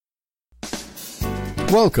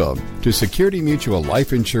Welcome to Security Mutual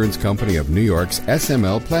Life Insurance Company of New York's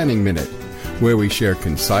SML Planning Minute, where we share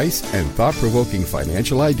concise and thought-provoking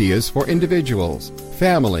financial ideas for individuals,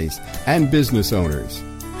 families, and business owners.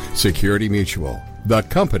 Security Mutual, the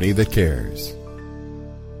company that cares.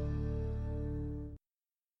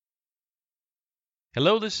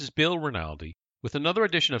 Hello, this is Bill Rinaldi with another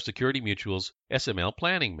edition of Security Mutual's SML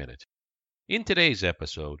Planning Minute. In today's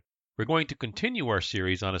episode, we're going to continue our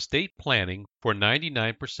series on estate planning for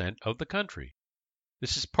 99% of the country.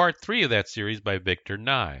 This is part 3 of that series by Victor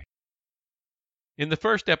Nye. In the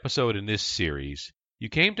first episode in this series, you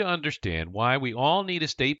came to understand why we all need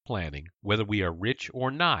estate planning, whether we are rich or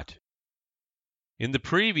not. In the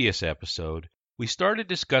previous episode, we started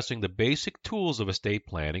discussing the basic tools of estate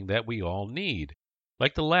planning that we all need,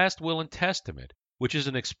 like the last will and testament, which is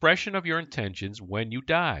an expression of your intentions when you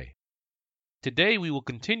die. Today we will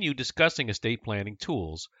continue discussing estate planning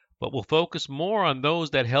tools, but we'll focus more on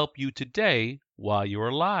those that help you today while you're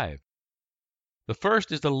alive. The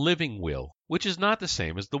first is the living will, which is not the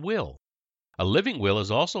same as the will. A living will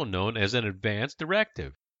is also known as an advance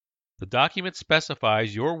directive. The document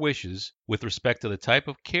specifies your wishes with respect to the type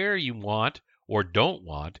of care you want or don't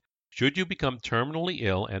want should you become terminally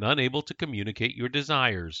ill and unable to communicate your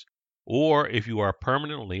desires, or if you are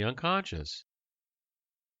permanently unconscious.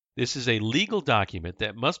 This is a legal document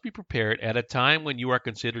that must be prepared at a time when you are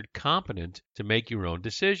considered competent to make your own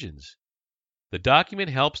decisions. The document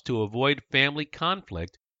helps to avoid family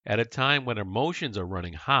conflict at a time when emotions are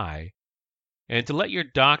running high, and to let your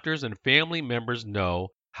doctors and family members know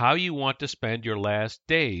how you want to spend your last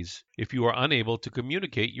days if you are unable to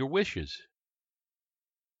communicate your wishes.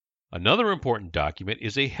 Another important document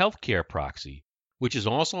is a healthcare proxy, which is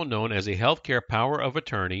also known as a healthcare power of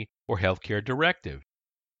attorney or healthcare directive.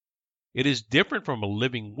 It is different from a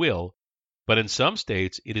living will, but in some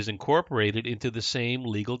states it is incorporated into the same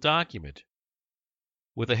legal document.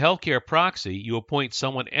 With a healthcare proxy, you appoint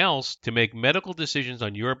someone else to make medical decisions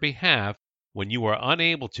on your behalf when you are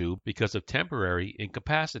unable to because of temporary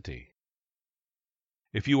incapacity.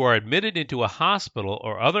 If you are admitted into a hospital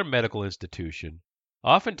or other medical institution,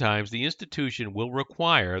 oftentimes the institution will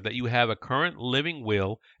require that you have a current living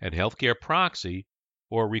will and healthcare proxy,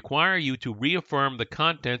 or require you to reaffirm the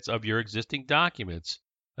contents of your existing documents,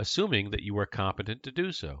 assuming that you are competent to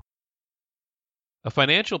do so. A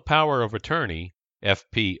financial power of attorney,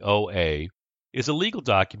 FPOA, is a legal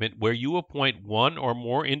document where you appoint one or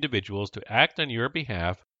more individuals to act on your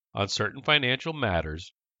behalf on certain financial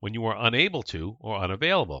matters when you are unable to or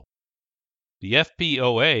unavailable. The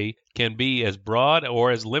FPOA can be as broad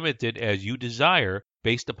or as limited as you desire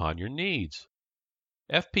based upon your needs.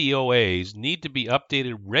 FPOAs need to be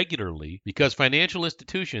updated regularly because financial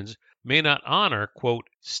institutions may not honor, quote,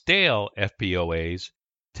 stale FPOAs,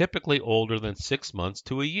 typically older than 6 months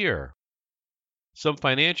to a year. Some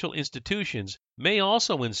financial institutions may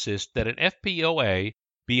also insist that an FPOA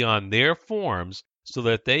be on their forms so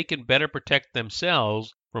that they can better protect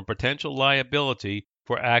themselves from potential liability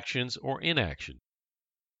for actions or inaction.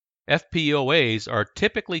 FPOAs are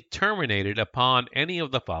typically terminated upon any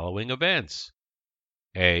of the following events.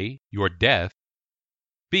 A. Your death.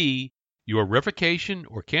 B. Your revocation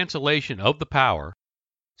or cancellation of the power.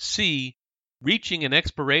 C. Reaching an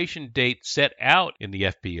expiration date set out in the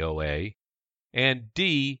FPOA. And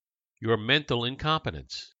D. Your mental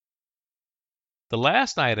incompetence. The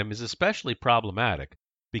last item is especially problematic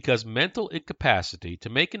because mental incapacity to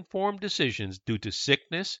make informed decisions due to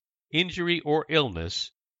sickness, injury, or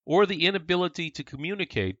illness, or the inability to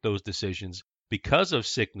communicate those decisions because of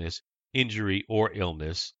sickness, injury, or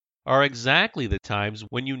illness, are exactly the times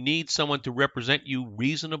when you need someone to represent you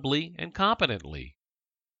reasonably and competently.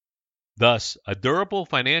 Thus, a durable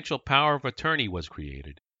financial power of attorney was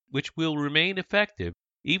created, which will remain effective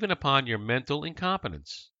even upon your mental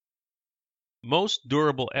incompetence. Most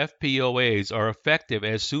durable FPOAs are effective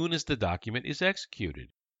as soon as the document is executed.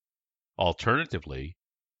 Alternatively,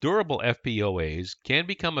 durable FPOAs can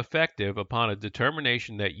become effective upon a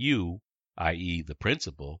determination that you, i.e. the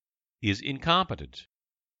principal, is incompetent.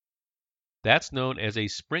 That's known as a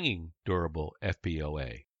springing durable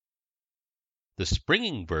FPOA. The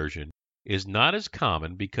springing version is not as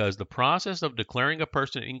common because the process of declaring a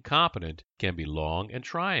person incompetent can be long and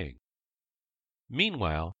trying.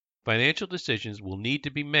 Meanwhile, financial decisions will need to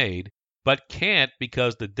be made, but can't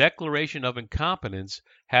because the declaration of incompetence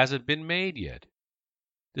hasn't been made yet.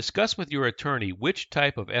 Discuss with your attorney which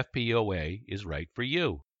type of FPOA is right for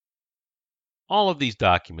you. All of these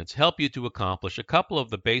documents help you to accomplish a couple of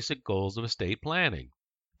the basic goals of estate planning: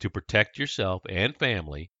 to protect yourself and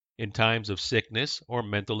family in times of sickness or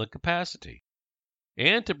mental incapacity,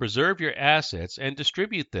 and to preserve your assets and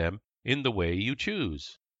distribute them in the way you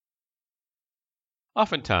choose.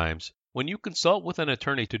 Oftentimes, when you consult with an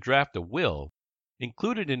attorney to draft a will,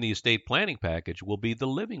 included in the estate planning package will be the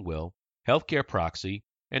living will, healthcare proxy,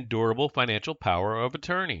 and durable financial power of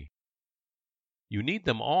attorney. You need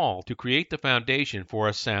them all to create the foundation for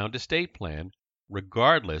a sound estate plan,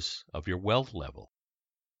 regardless of your wealth level.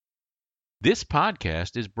 This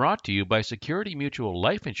podcast is brought to you by Security Mutual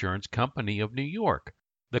Life Insurance Company of New York,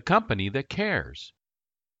 the company that cares.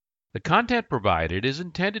 The content provided is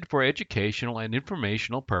intended for educational and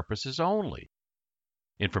informational purposes only.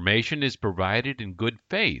 Information is provided in good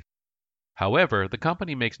faith. However, the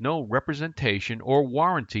company makes no representation or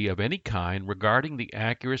warranty of any kind regarding the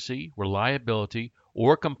accuracy, reliability,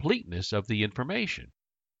 or completeness of the information.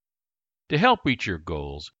 To help reach your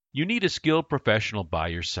goals, you need a skilled professional by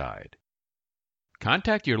your side.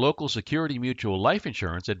 Contact your local Security Mutual Life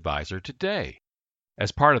Insurance advisor today.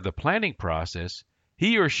 As part of the planning process,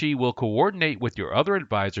 he or she will coordinate with your other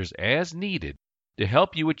advisors as needed to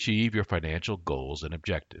help you achieve your financial goals and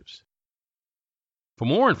objectives. For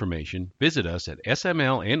more information, visit us at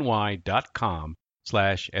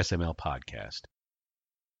smlny.com/smlpodcast.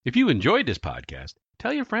 If you enjoyed this podcast,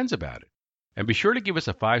 tell your friends about it, and be sure to give us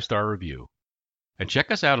a 5-star review. And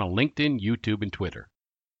check us out on LinkedIn, YouTube, and Twitter.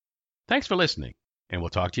 Thanks for listening, and we'll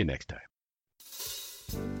talk to you next time.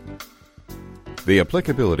 The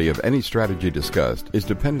applicability of any strategy discussed is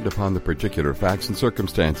dependent upon the particular facts and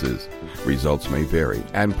circumstances. Results may vary,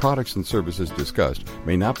 and products and services discussed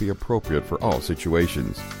may not be appropriate for all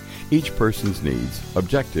situations. Each person's needs,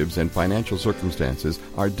 objectives, and financial circumstances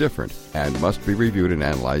are different and must be reviewed and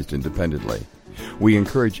analyzed independently. We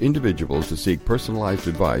encourage individuals to seek personalized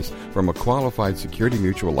advice from a qualified Security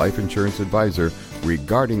Mutual Life Insurance advisor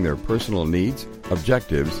regarding their personal needs,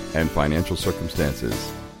 objectives, and financial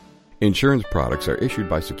circumstances. Insurance products are issued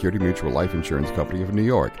by Security Mutual Life Insurance Company of New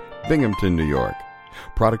York, Binghamton, New York.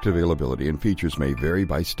 Product availability and features may vary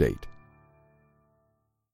by state.